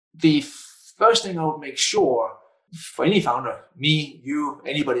the first thing I would make sure for any founder, me, you,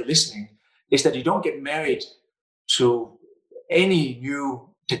 anybody listening, is that you don't get married to any new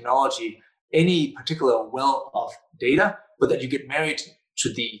technology, any particular well of data, but that you get married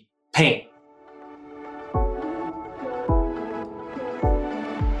to the pain.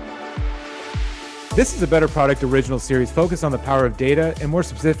 This is a Better Product original series focused on the power of data and more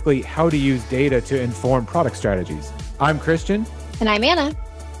specifically, how to use data to inform product strategies. I'm Christian. And I'm Anna.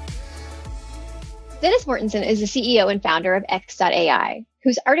 Dennis Mortensen is the CEO and founder of X.AI,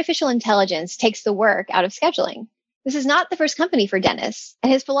 whose artificial intelligence takes the work out of scheduling. This is not the first company for Dennis,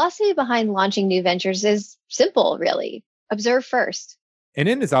 and his philosophy behind launching new ventures is simple, really. Observe first. And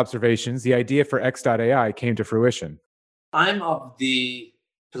in his observations, the idea for X.AI came to fruition. I'm of the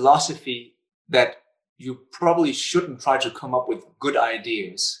philosophy that you probably shouldn't try to come up with good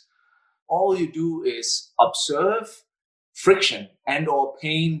ideas. All you do is observe friction and or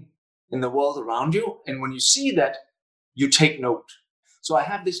pain in the world around you. And when you see that, you take note. So I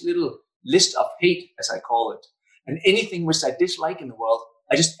have this little list of hate, as I call it. And anything which I dislike in the world,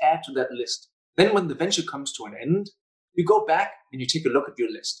 I just add to that list. Then when the venture comes to an end, you go back and you take a look at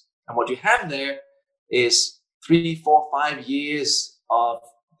your list. And what you have there is 3, 4, 5 years of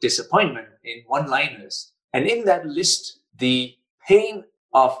disappointment in one-liners. And in that list, the pain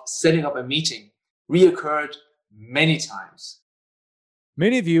of setting up a meeting reoccurred many times.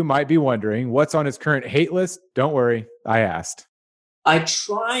 Many of you might be wondering what's on his current hate list. Don't worry, I asked. I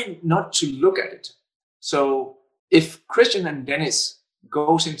try not to look at it. So if Christian and Dennis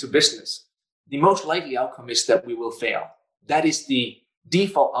goes into business, the most likely outcome is that we will fail. That is the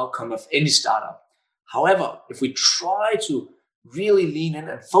default outcome of any startup. However, if we try to really lean in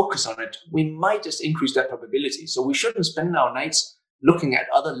and focus on it, we might just increase that probability. So we shouldn't spend our nights looking at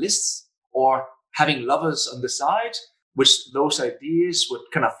other lists or having lovers on the side, which those ideas would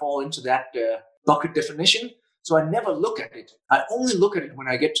kind of fall into that bucket definition. So I never look at it. I only look at it when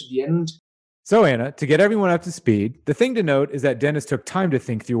I get to the end. So Anna, to get everyone up to speed, the thing to note is that Dennis took time to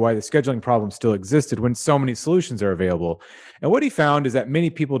think through why the scheduling problem still existed when so many solutions are available. And what he found is that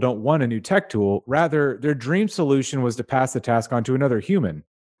many people don't want a new tech tool. Rather, their dream solution was to pass the task on to another human.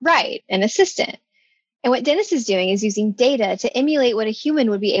 Right, an assistant. And what Dennis is doing is using data to emulate what a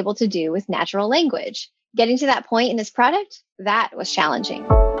human would be able to do with natural language. Getting to that point in his product, that was challenging.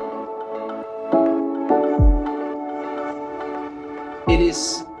 It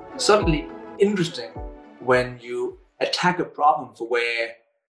is certainly interesting when you attack a problem for where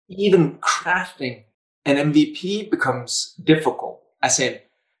even crafting an MVP becomes difficult. As in,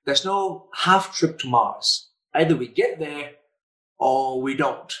 there's no half trip to Mars. Either we get there or we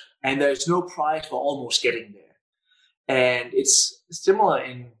don't. And there's no prize for almost getting there. And it's similar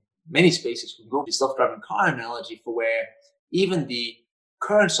in many spaces. We go to the self-driving car analogy for where even the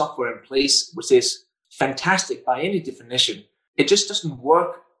current software in place, which is fantastic by any definition, it just doesn't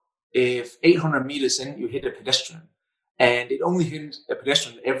work if 800 meters in, you hit a pedestrian, and it only hits a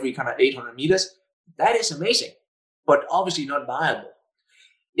pedestrian every kind of 800 meters. That is amazing, but obviously not viable.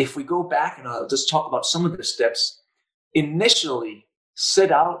 If we go back, and I'll just talk about some of the steps, initially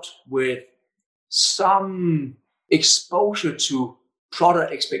set out with some exposure to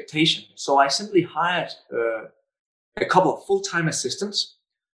product expectation. So I simply hired a couple of full-time assistants,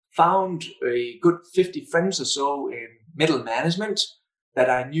 found a good 50 friends or so in middle management that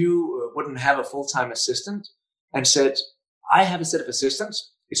I knew wouldn't have a full-time assistant, and said, I have a set of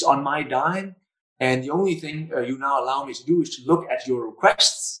assistants. It's on my dime. And the only thing you now allow me to do is to look at your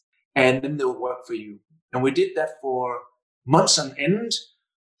requests, and then they'll work for you. And we did that for months on end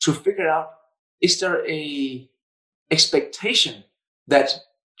to figure out, is there a expectation that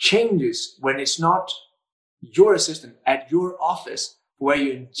changes when it's not your assistant at your office, where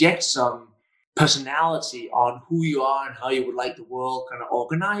you inject some personality on who you are and how you would like the world kind of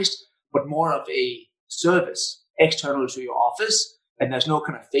organized, but more of a service external to your office, and there's no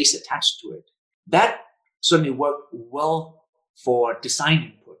kind of face attached to it. That certainly worked well for design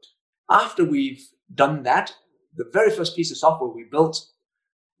input. After we've done that, the very first piece of software we built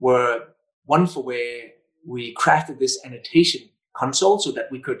were one for where we crafted this annotation console so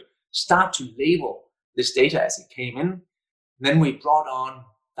that we could start to label this data as it came in. And then we brought on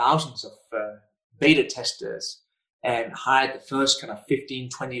thousands of beta testers and hired the first kind of 15,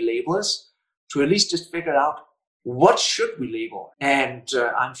 20 labelers to at least just figure out what should we label. And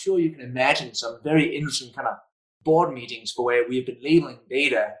I'm sure you can imagine some very interesting kind of board meetings for where we've been labeling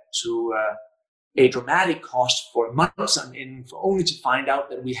data to a dramatic cost for months on end, for only to find out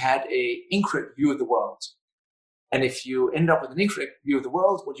that we had a incorrect view of the world. And if you end up with an incorrect view of the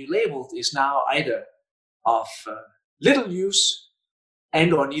world, what you labeled is now either of little use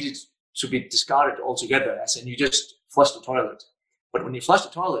and or needed to be discarded altogether, as in you just flush the toilet. But when you flush the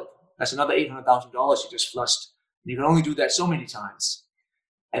toilet, that's another $800,000 you just flushed. And you can only do that so many times.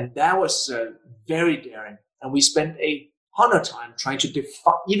 And that was very daring. And we spent a ton of time trying to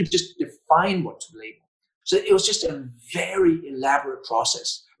define what to label. So it was just a very elaborate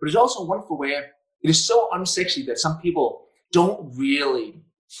process. But it's also wonderful where it is so unsexy that some people don't really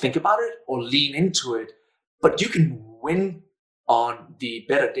think about it or lean into it. But you can win on the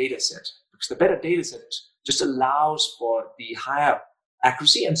better data set, because the better data set just allows for the higher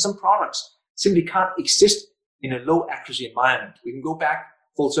accuracy, and some products simply can't exist in a low accuracy environment. We can go back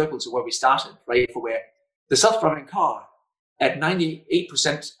full circle to where we started, right? For where the self-driving car at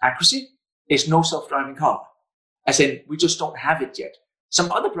 98% accuracy is no self-driving car. As in, we just don't have it yet.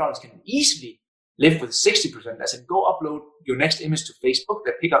 Some other products can easily live with 60%, as in go upload your next image to Facebook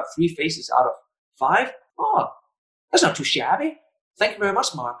that pick out 3 faces out of 5. Oh, that's not too shabby. Thank you very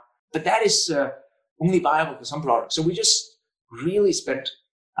much, Mark. But that is only viable for some products. So we just really spent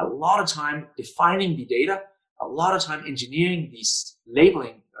a lot of time defining the data, a lot of time engineering these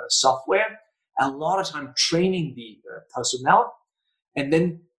labeling software, a lot of time training the personnel, and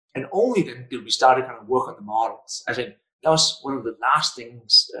only then did we start to kind of work on the models. I think that was one of the last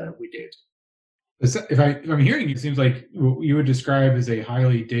things we did. If I'm hearing you, it seems like what you would describe as a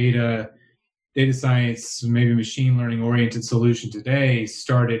highly data science, maybe machine learning oriented solution today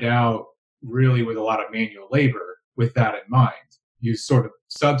started out really with a lot of manual labor with that in mind. You sort of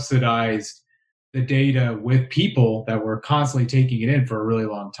subsidized the data with people that were constantly taking it in for a really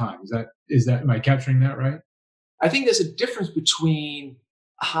long time. Am I capturing that right? I think there's a difference between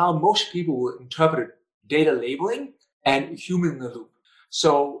how most people will interpret data labeling and human in the loop.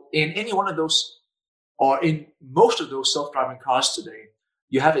 So in any one of those, or in most of those self-driving cars today,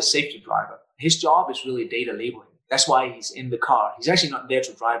 you have a safety driver. His job is really data labeling. That's why he's in the car. He's actually not there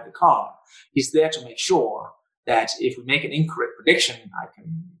to drive the car. He's there to make sure that if we make an incorrect prediction, I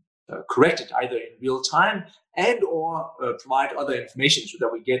can correct it either in real time and or provide other information so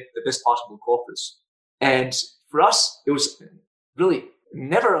that we get the best possible corpus. And for us, it was really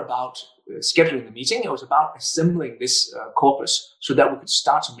never about scheduling the meeting. It was about assembling this corpus so that we could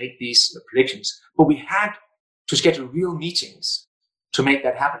start to make these predictions. But we had to schedule real meetings to make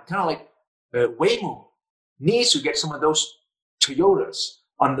that happen. Kind of like Waymo needs to get some of those Toyotas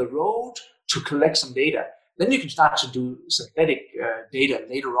on the road to collect some data. Then you can start to do synthetic data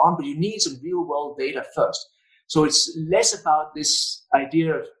later on, but you need some real world data first. So it's less about this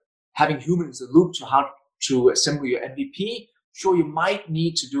idea of having humans in the loop to how to assemble your MVP. Sure, you might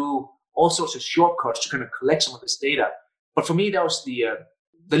need to do all sorts of shortcuts to kind of collect some of this data. But for me, that was the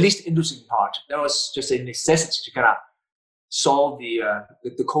least interesting part. That was just a necessity to kind of solve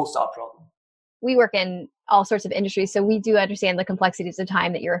the cold start problem. We work in all sorts of industries, so we do understand the complexities of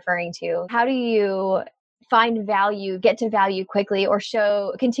time that you're referring to. How do you find value, get to value quickly, or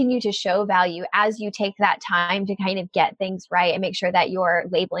continue to show value as you take that time to kind of get things right and make sure that your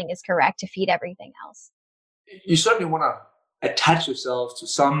labeling is correct to feed everything else? You certainly want to attach yourself to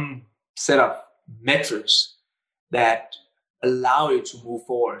some set of metrics that allow you to move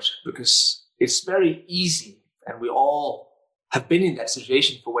forward, because it's very easy, and we all have been in that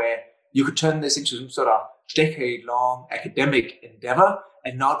situation for where you could turn this into some sort of decade-long academic endeavor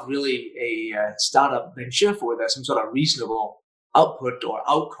and not really a startup venture for where there's some sort of reasonable output or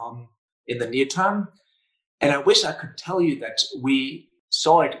outcome in the near term. And I wish I could tell you that we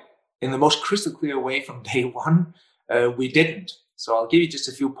saw it in the most crystal clear way from day one. We didn't. So I'll give you just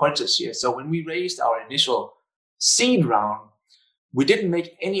a few pointers here. So when we raised our initial seed round, we didn't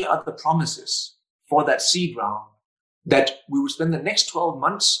make any other promises for that seed round that we would spend the next 12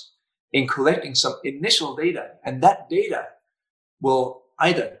 months in collecting some initial data, and that data will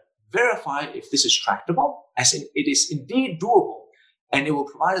either verify if this is tractable, as in it is indeed doable, and it will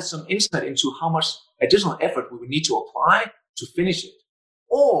provide us some insight into how much additional effort we would need to apply to finish it,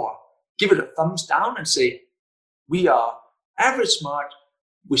 or give it a thumbs down and say, we are average smart,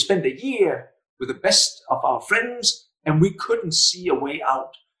 we spent a year with the best of our friends, and we couldn't see a way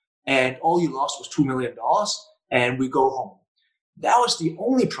out, and all you lost was $2 million, and we go home. That was the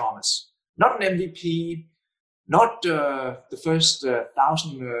only promise, not an MVP, not the first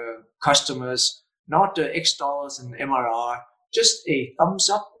 1,000 customers, not X dollars in MRR, just a thumbs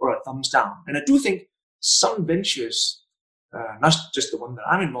up or a thumbs down. And I do think some ventures, not just the one that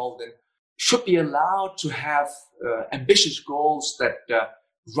I'm involved in, should be allowed to have ambitious goals that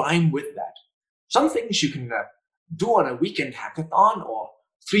rhyme with that. Some things you can do on a weekend hackathon or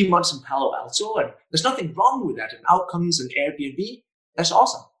 3 months in Palo Alto, and there's nothing wrong with that. And outcomes in Airbnb, that's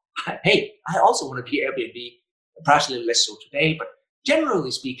awesome. Hey, I also want to be Airbnb, perhaps a little less so today, but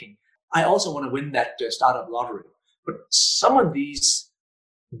generally speaking, I also want to win that startup lottery. But some of these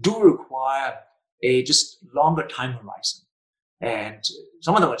do require a just longer time horizon. And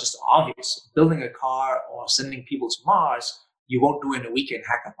some of them are just obvious. Building a car or sending people to Mars, you won't do in a weekend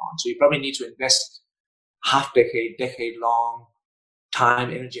hackathon. So you probably need to invest decade long time,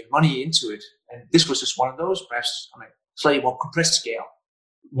 energy, and money into it. And this was just one of those, perhaps on a slightly more compressed scale.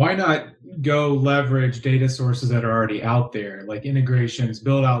 Why not go leverage data sources that are already out there, like integrations,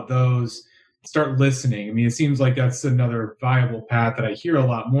 build out those, start listening? I mean, it seems like that's another viable path that I hear a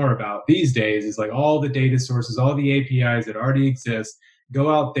lot more about these days, is like all the data sources, all the APIs that already exist,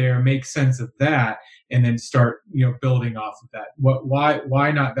 go out there, make sense of that, and then start, building off of that.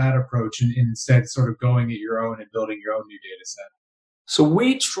 Why not that approach, and instead sort of going at your own and building your own new data set? So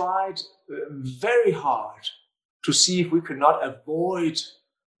we tried very hard to see if we could not avoid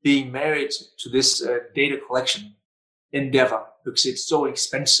being married to this data collection endeavor, because it's so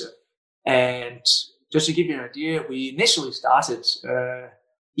expensive. And just to give you an idea, we initially started,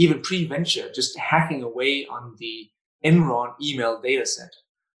 even pre-venture, just hacking away on the Enron email data set.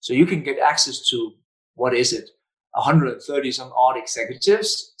 So you can get access to, 130 some odd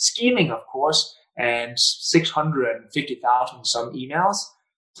executives, scheming, of course, and 650,000 some emails.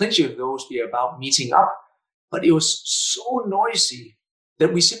 Plenty of those be about meeting up. But it was so noisy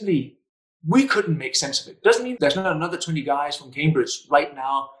that we couldn't make sense of it. Doesn't mean there's not another 20 guys from Cambridge right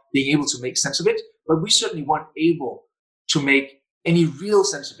now being able to make sense of it, but we certainly weren't able to make any real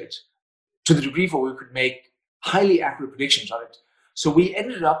sense of it to the degree where we could make highly accurate predictions on it. So we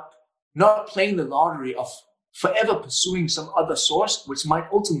ended up not playing the lottery of forever pursuing some other source, which might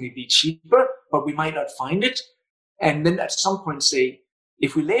ultimately be cheaper, but we might not find it. And then at some point say,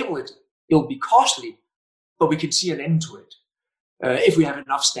 if we label it, it'll be costly, but we can see an end to it. If we have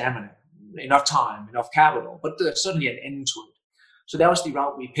enough stamina, enough time, enough capital, but there's certainly an end to it. So that was the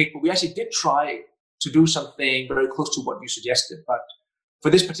route we picked, but we actually did try to do something very close to what you suggested. But for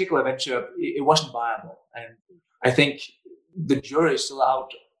this particular venture, it wasn't viable. And I think the jury is still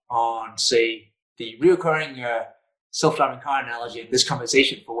out on, say, the reoccurring self-driving car analogy in this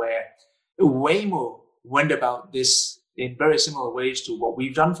conversation, for where Waymo went about this in very similar ways to what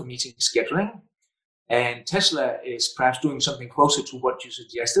we've done for meeting scheduling. And Tesla is perhaps doing something closer to what you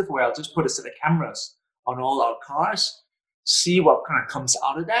suggested, where I'll just put a set of cameras on all our cars, see what kind of comes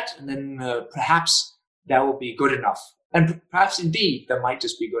out of that, and then perhaps that will be good enough. And perhaps indeed, that might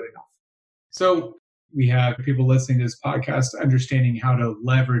just be good enough. So we have people listening to this podcast understanding how to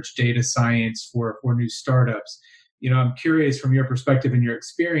leverage data science for new startups. I'm curious, from your perspective and your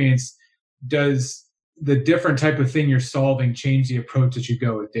experience, does the different type of thing you're solving change the approach that you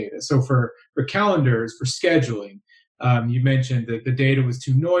go with data? So for calendars, for scheduling, you mentioned that the data was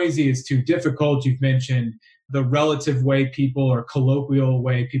too noisy, it's too difficult. You've mentioned the relative way people, or colloquial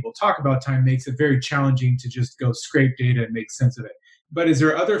way people talk about time, makes it very challenging to just go scrape data and make sense of it. But is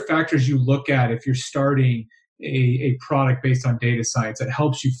there other factors you look at if you're starting a product based on data science that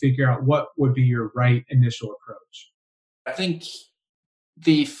helps you figure out what would be your right initial approach? I think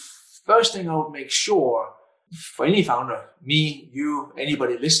the first thing I would make sure for any founder, me, you,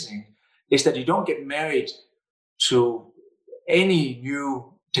 anybody listening, is that you don't get married to any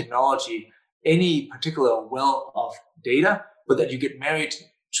new technology, any particular well of data, but that you get married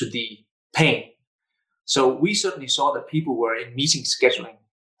to the pain. So we certainly saw that people were in meeting scheduling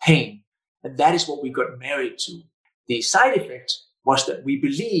pain, and that is what we got married to. The side effect was that we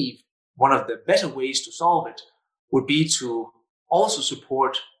believe one of the better ways to solve it would be to also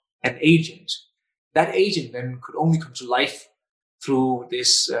support an agent. That agent then could only come to life through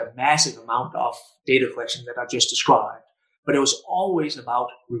this massive amount of data collection that I just described. But it was always about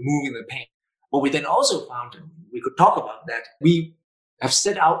removing the pain. What we then also found, and we could talk about that, we have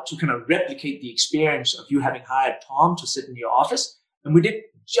set out to kind of replicate the experience of you having hired Tom to sit in your office. And we did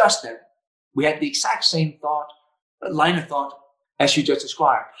just that. We had the exact same line of thought as you just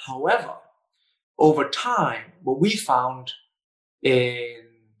described. However, over time, what we found in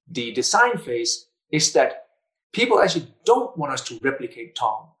the design phase is that people actually don't want us to replicate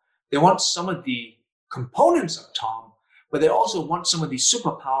Tom. They want some of the components of Tom, but they also want some of the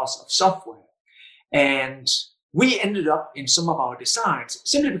superpowers of software. And we ended up in some of our designs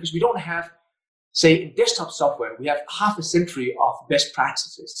simply because we don't have, say, in desktop software, we have half a century of best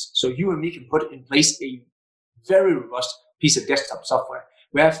practices. So you and me can put in place a very robust piece of desktop software.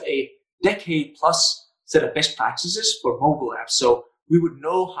 We have a decade plus set of best practices for mobile apps. So we would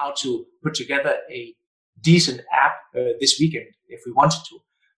know how to put together a decent app this weekend if we wanted to.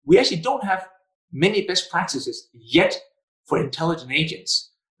 We actually don't have many best practices yet for intelligent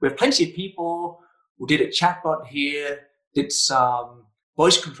agents. We have plenty of people who did a chatbot here, did some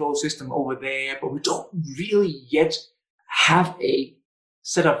voice control system over there, but we don't really yet have a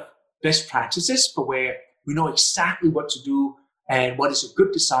set of best practices for where we know exactly what to do and what is a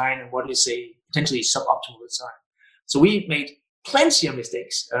good design and what is a potentially suboptimal design. So we made plenty of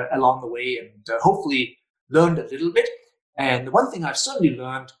mistakes along the way and hopefully learned a little bit. And the one thing I've certainly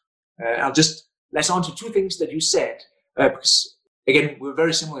learned, I'll just latch on to two things that you said, because again, we're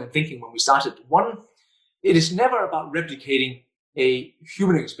very similar in thinking when we started. One, it is never about replicating a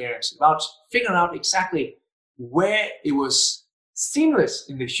human experience, about figuring out exactly where it was seamless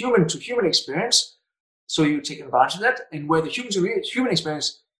in the human to human experience. So you take advantage of that, and where the human to human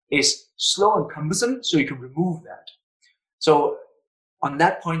experience is slow and cumbersome, so you can remove that. So on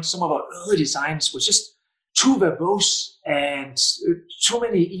that point, some of our early designs was just too verbose and too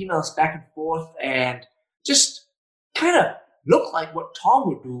many emails back and forth and just kind of look like what Tom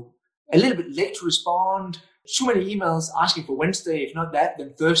would do, a little bit late to respond, too many emails asking for Wednesday, if not that,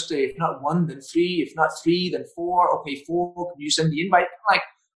 then Thursday, if not 1, then 3, if not 3, then 4, okay, 4, can you send the invite? Like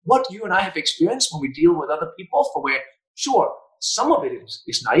what you and I have experienced when we deal with other people, for where, sure, some of it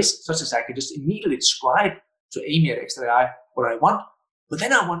is nice, such as I could just immediately describe to Amy at X.AI what I want, but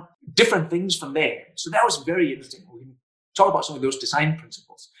then I want different things from there. So that was very interesting. We can talk about some of those design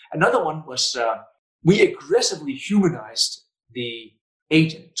principles. Another one was we aggressively humanized the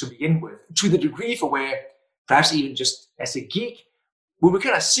agent to begin with, to the degree for where perhaps even just as a geek, we would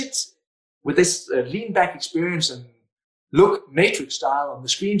kind of sit with this lean back experience and look Matrix style on the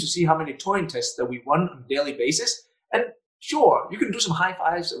screen to see how many Turing tests that we won on a daily basis. And sure, you can do some high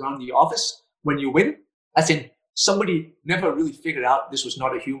fives around the office when you win, as in somebody never really figured out this was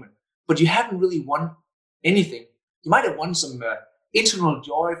not a human, but you haven't really won anything. You might have won some internal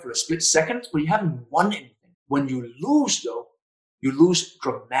joy for a split second, but you haven't won anything. When you lose, though, you lose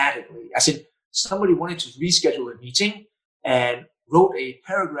dramatically. As in, somebody wanted to reschedule a meeting and wrote a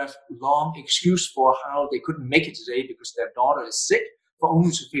paragraph-long excuse for how they couldn't make it today because their daughter is sick, for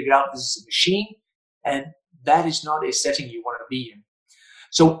only to figure out this is a machine, and that is not a setting you want to be in.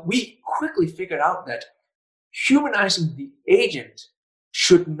 So we quickly figured out that humanizing the agent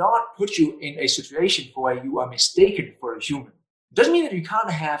should not put you in a situation where you are mistaken for a human. It doesn't mean that you can't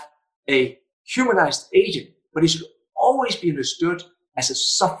have a humanized agent, but it should always be understood as a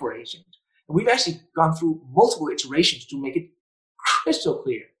software agent. And we've actually gone through multiple iterations to make it crystal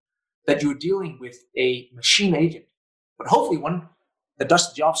clear that you're dealing with a machine agent, but hopefully one that does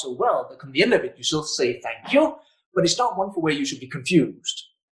the job so well that at the end of it, you still say thank you, but it's not one for where you should be confused.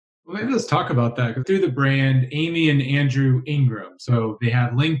 Well, maybe let's talk about that. Through the brand, Amy and Andrew Ingram. So they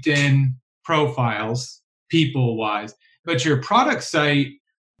have LinkedIn profiles, people-wise, but your product site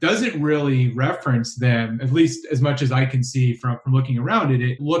doesn't really reference them, at least as much as I can see from looking around it.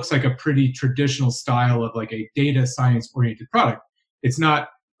 It looks like a pretty traditional style of like a data science-oriented product. It's not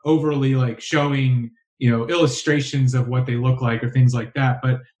overly like showing, illustrations of what they look like or things like that,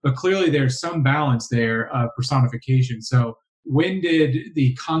 but clearly there's some balance there of personification. So when did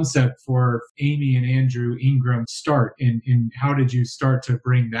the concept for Amy and Andrew Ingram start, and how did you start to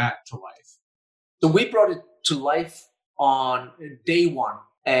bring that to life? So we brought it to life on day one.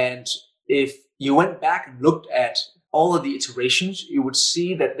 And if you went back and looked at all of the iterations, you would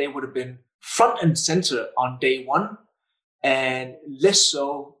see that they would have been front and center on day one, and less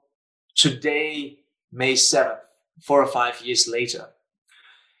so today, May 7th, 4 or 5 years later.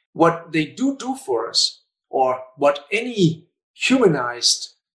 What they do for us, or what any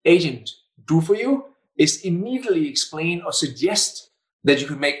humanized agent do for you, is immediately explain or suggest that you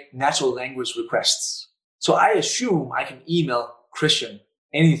can make natural language requests. So I assume I can email Christian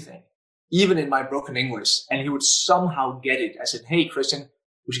anything, even in my broken English, and he would somehow get it. I said, hey, Christian,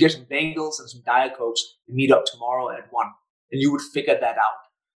 we should get some bagels and some Diet Cokes and meet up tomorrow at 1. And you would figure that out.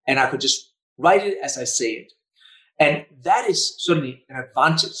 And I could just write it as I say it. And that is certainly an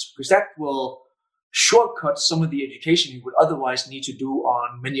advantage, because that will shortcut some of the education you would otherwise need to do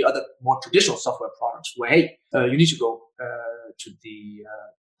on many other more traditional software products, where, hey, you need to go to the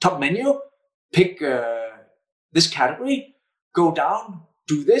top menu, pick this category, go down,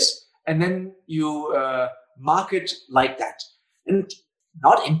 do this, and then you mark it like that. And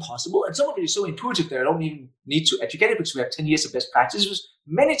not impossible. And some of it is so intuitive that I don't even need to educate it, because we have 10 years of best practices.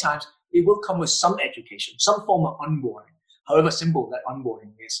 Many times it will come with some education, some form of onboarding, however simple that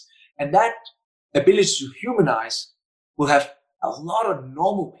onboarding is. And that ability to humanize will have a lot of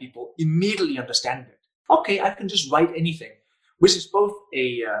normal people immediately understand it. Okay, I can just write anything, which is both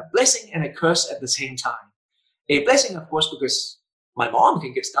a blessing and a curse at the same time. A blessing, of course, because my mom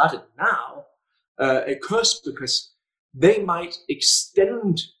can get started now. A curse because they might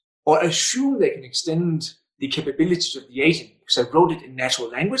extend or assume they can extend the capabilities of the agent because I wrote it in natural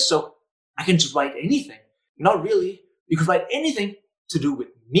language. So I can just write anything. Not really. You could write anything to do with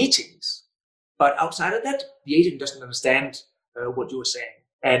meetings. But outside of that, the agent doesn't understand what you were saying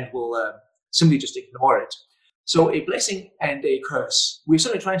and will simply just ignore it. So a blessing and a curse. We're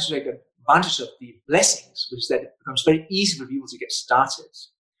certainly trying to take advantage of the blessings, which is that it becomes very easy for people to get started.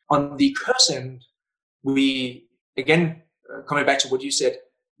 On the curse end, we, again, coming back to what you said,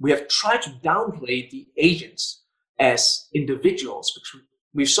 we have tried to downplay the agents as individuals because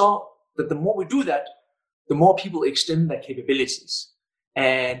we saw that the more we do that, the more people extend their capabilities.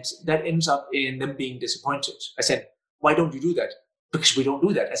 And that ends up in them being disappointed. I said, why don't you do that? Because we don't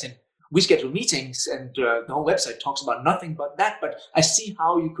do that. I said, we schedule meetings and the whole website talks about nothing but that. But I see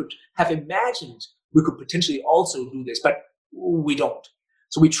how you could have imagined we could potentially also do this, but we don't.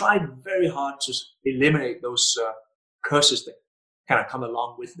 So we tried very hard to eliminate those curses that kind of come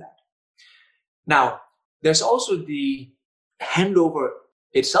along with that. Now, there's also the handover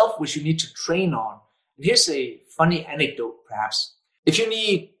itself, which you need to train on. And here's a funny anecdote, perhaps. If you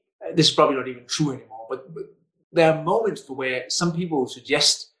need, this is probably not even true anymore, but there are moments where some people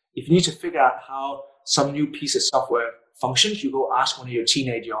suggest if you need to figure out how some new piece of software functions, you go ask one of your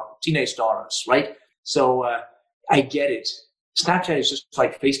teenage daughters, right? So I get it. Snapchat is just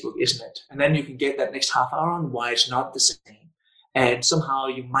like Facebook, isn't it? And then you can get that next half hour on why it's not the same. And somehow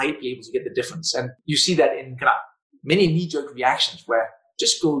you might be able to get the difference. And you see that in kind of many knee-jerk reactions where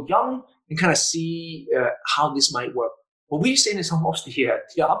just go young and kind of see how this might work. What we've seen is almost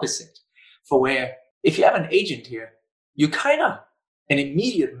the opposite. For where if you have an agent here, you're kind of an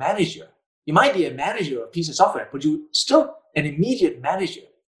immediate manager. You might be a manager of a piece of software, but you're still an immediate manager.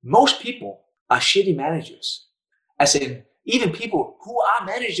 Most people are shitty managers. As in, even people who are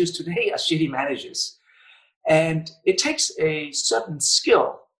managers today are shitty managers. And it takes a certain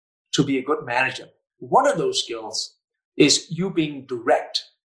skill to be a good manager. One of those skills is you being direct.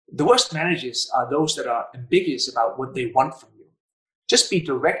 The worst managers are those that are ambiguous about what they want from you. Just be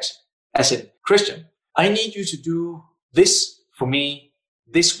direct, as in, Christian, I need you to do this for me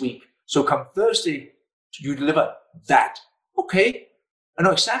this week. So come Thursday, you deliver that. Okay, I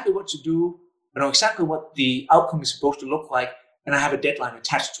know exactly what to do. I know exactly what the outcome is supposed to look like, and I have a deadline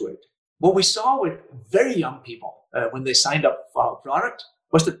attached to it. What we saw with very young people when they signed up for our product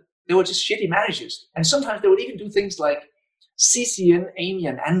was that they were just shitty managers. And sometimes they would even do things like CC in Amy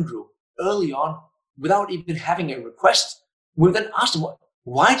and Andrew early on without even having a request. We would then ask them,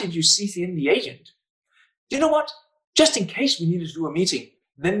 why did you CC in the agent? You know what? Just in case we needed to do a meeting,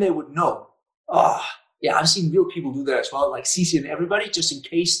 then they would know. Yeah, I've seen real people do that as well, like CC in everybody, just in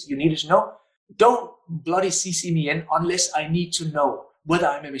case you needed to know. Don't bloody CC me in unless I need to know whether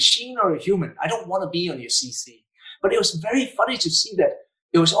I'm a machine or a human. I don't want to be on your CC. But it was very funny to see that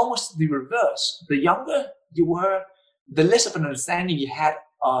it was almost the reverse. The younger you were, the less of an understanding you had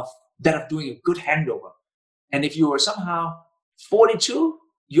of that of doing a good handover. And if you were somehow 42,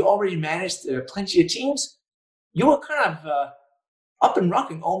 you already managed plenty of teams, you were kind of up and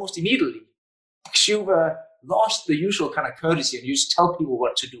rocking almost immediately. Because you've lost the usual kind of courtesy and you just tell people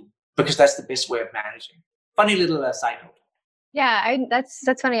what to do because that's the best way of managing. Funny little side note. Yeah,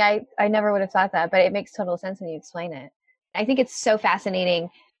 that's funny. I never would have thought that, but it makes total sense when you explain it. I think it's so fascinating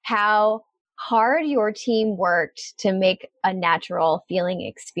how hard your team worked to make a natural feeling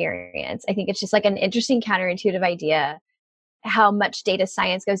experience. I think it's just like an interesting counterintuitive idea, how much data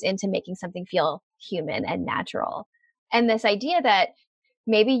science goes into making something feel human and natural. And this idea that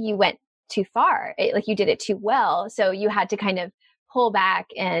maybe you went too far, like you did it too well. So you had to kind of pull back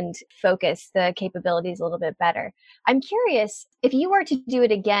and focus the capabilities a little bit better. I'm curious, if you were to do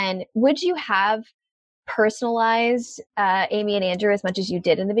it again, would you have personalized Amy and Andrew as much as you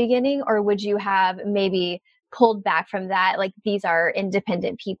did in the beginning? Or would you have maybe pulled back from that? Like these are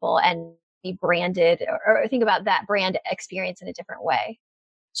independent people and be branded or think about that brand experience in a different way?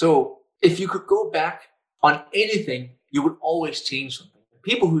 So if you could go back on anything, you would always change something.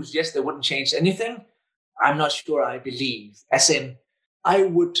 People who suggest they wouldn't change anything, I'm not sure I believe. As in, I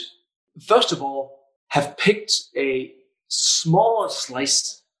would, first of all, have picked a smaller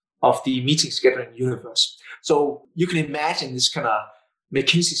slice of the meeting scheduling universe. So you can imagine this kind of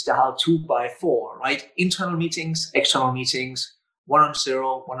McKinsey style 2x4, right? Internal meetings, external meetings,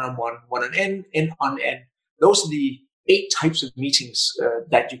 1-on-0, 1-on-1, 1-on-N, N-on-N. Those are the 8 types of meetings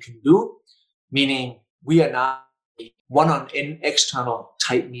that you can do, meaning we are now a 1-on-N external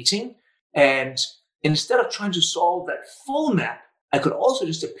type meeting. And instead of trying to solve that full map, I could also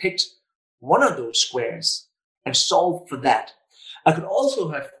just have picked one of those squares and solved for that. I could also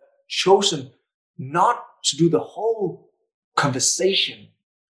have chosen not to do the whole conversation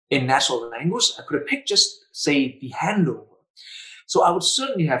in natural language, I could have picked just, say, the handover. So I would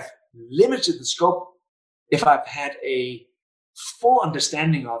certainly have limited the scope if I've had a full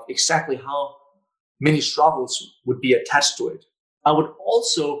understanding of exactly how many struggles would be attached to it. I would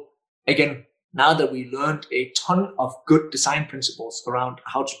also, again, now that we learned a ton of good design principles around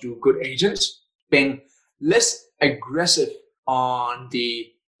how to do good agents, been less aggressive on the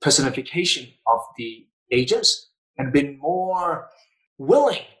personification of the agents and been more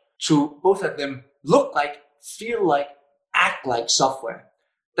willing to both of them look like, feel like, act like software.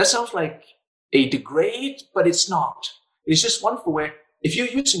 That sounds like a degrade, but it's not. It's just wonderful where if you're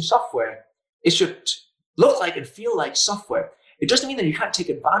using software, it should look like and feel like software. It doesn't mean that you can't take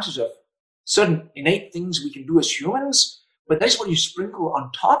advantage of certain innate things we can do as humans, but that's what you sprinkle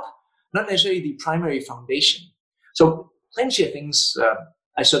on top, not necessarily the primary foundation. So plenty of things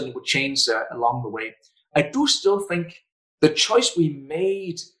I certainly would change along the way. I do still think the choice we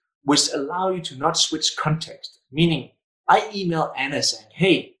made was allow you to not switch context, meaning I email Anna saying,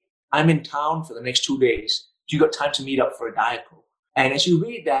 hey, I'm in town for the next 2 days. Do you got time to meet up for a Diet Coke? And as you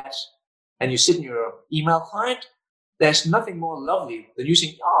read that and you sit in your email client, there's nothing more lovely than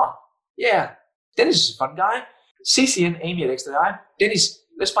using, yeah, Dennis is a fun guy. CC and Amy at X.AI. Dennis,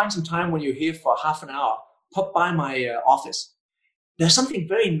 let's find some time when you're here for half an hour. Pop by my office. There's something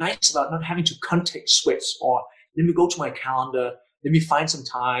very nice about not having to context switch or let me go to my calendar. Let me find some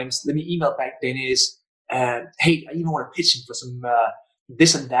times. Let me email back Dennis. Hey, I even want to pitch him for some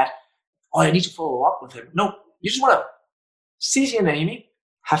this and that. Oh, I need to follow up with him. No, you just want to CC and Amy,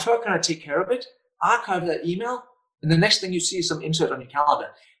 have her kind of take care of it, archive that email, and the next thing you see is some insert on your calendar.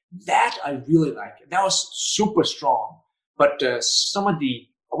 That I really like. That was super strong. But some of the,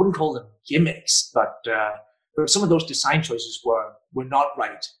 I wouldn't call them gimmicks, but some of those design choices were not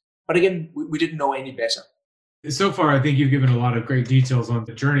right. But again, we didn't know any better. So far, I think you've given a lot of great details on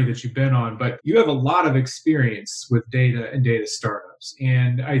the journey that you've been on, but you have a lot of experience with data and data startups.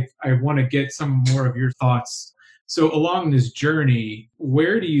 And I want to get some more of your thoughts. So along this journey,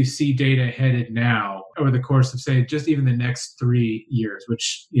 where do you see data headed now over the course of, say, just even the next 3 years,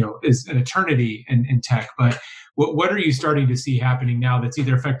 which, is an eternity in tech, but what are you starting to see happening now that's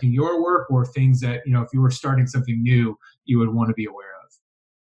either affecting your work or things that, if you were starting something new, you would want to be aware of?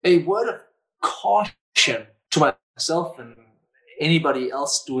 A word of caution to myself and anybody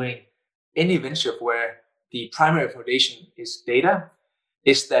else doing any venture where the primary foundation is data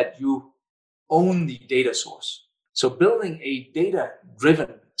is that you own the data source. So building a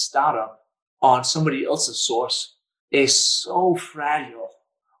data-driven startup on somebody else's source is so fragile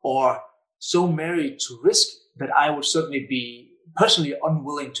or so married to risk that I would certainly be personally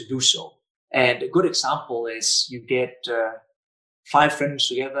unwilling to do so. And a good example is you get 5 friends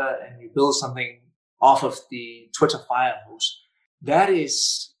together and you build something off of the Twitter fire hose. That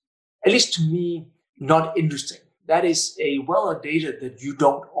is, at least to me, not interesting. That is a well of data that you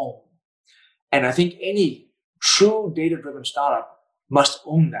don't own. And I think any true data-driven startup must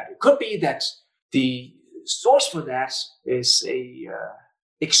own that. It could be that the source for that is a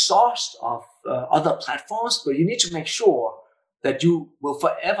exhaust of other platforms, but you need to make sure that you will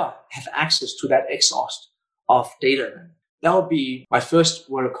forever have access to that exhaust of data. That would be my first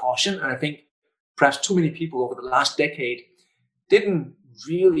word of caution. And I think perhaps too many people over the last decade didn't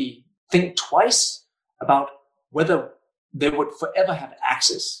really think twice about whether they would forever have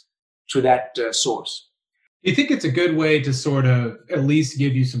access to that source. Do you think it's a good way to sort of at least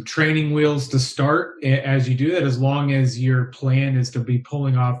give you some training wheels to start as you do that, as long as your plan is to be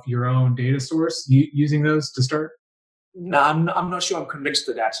pulling off your own data source, using those to start? No, I'm not sure I'm convinced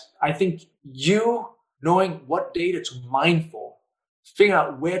of that. I think you knowing what data to mine for, figuring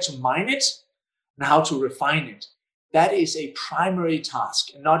out where to mine it and how to refine it, that is a primary task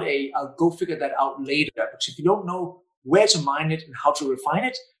and not I'll go figure that out later. Because if you don't know where to mine it and how to refine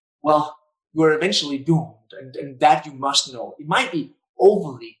it, well, you're eventually doomed. And that you must know. It might be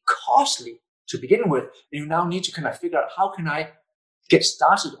overly costly to begin with. And you now need to kind of figure out how can I get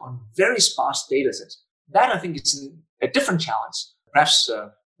started on very sparse data sets. That I think is a different challenge, perhaps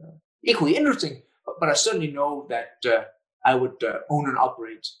equally interesting, but I certainly know that I would own and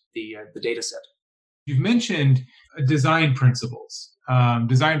operate the data set. You've mentioned design principles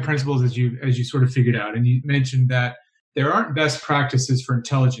as you sort of figured out. And you mentioned that there aren't best practices for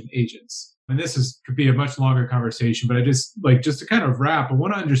intelligent agents. And this could be a much longer conversation, but just to kind of wrap, I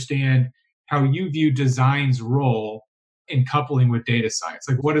want to understand how you view design's role in coupling with data science.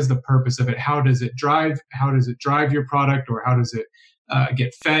 Like, what is the purpose of it? How does it drive your product, or how does it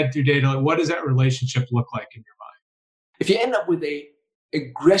get fed through data? What does that relationship look like in your mind? If you end up with a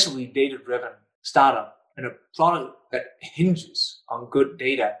aggressively data-driven startup, and a product that hinges on good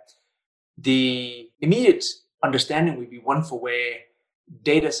data, the immediate understanding would be one for where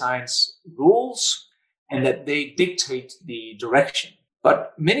data science rules and that they dictate the direction.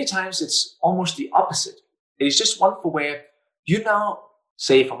 But many times it's almost the opposite. It is just one for where you now,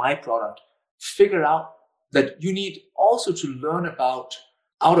 say for my product, figure out that you need also to learn about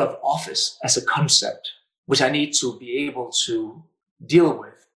out of office as a concept, which I need to be able to deal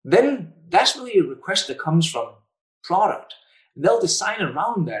with. Then that's really a request that comes from product. And they'll design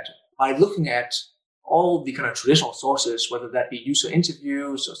around that by looking at all the kind of traditional sources, whether that be user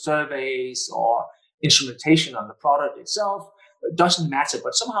interviews or surveys or instrumentation on the product itself. It doesn't matter,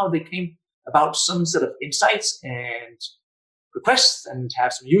 but somehow they came about some sort of insights and requests and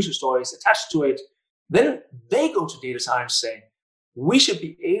have some user stories attached to it. Then they go to data science saying, we should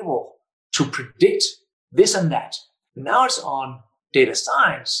be able to predict this and that. Now it's on data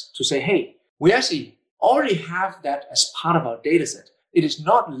science to say, hey, we actually already have that as part of our data set. It is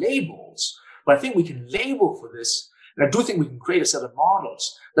not labels, but I think we can label for this. And I do think we can create a set of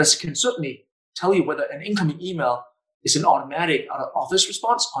models that can certainly tell you whether an incoming email is an automatic out-of-office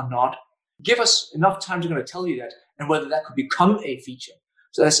response or not. Give us enough time to kind of tell you that and whether that could become a feature.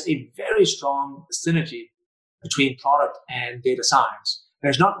 So that's a very strong synergy between product and data science.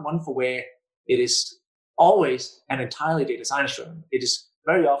 There's not one for where it is always and entirely data science driven. It is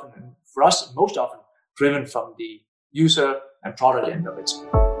very often, and for us, most often, driven from the user and product end of it.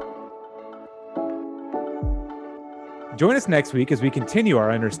 Join us next week as we continue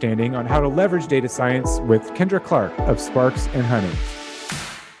our understanding on how to leverage data science with Kendra Clark of Sparks and Honey.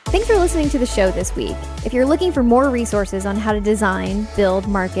 Thanks for listening to the show this week. If you're looking for more resources on how to design, build,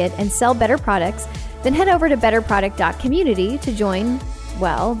 market, and sell better products, then head over to betterproduct.community to join,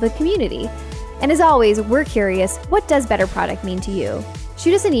 well, the community. And as always, we're curious, what does better product mean to you?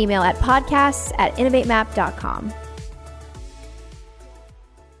 Shoot us an email at podcasts@innovatemap.com.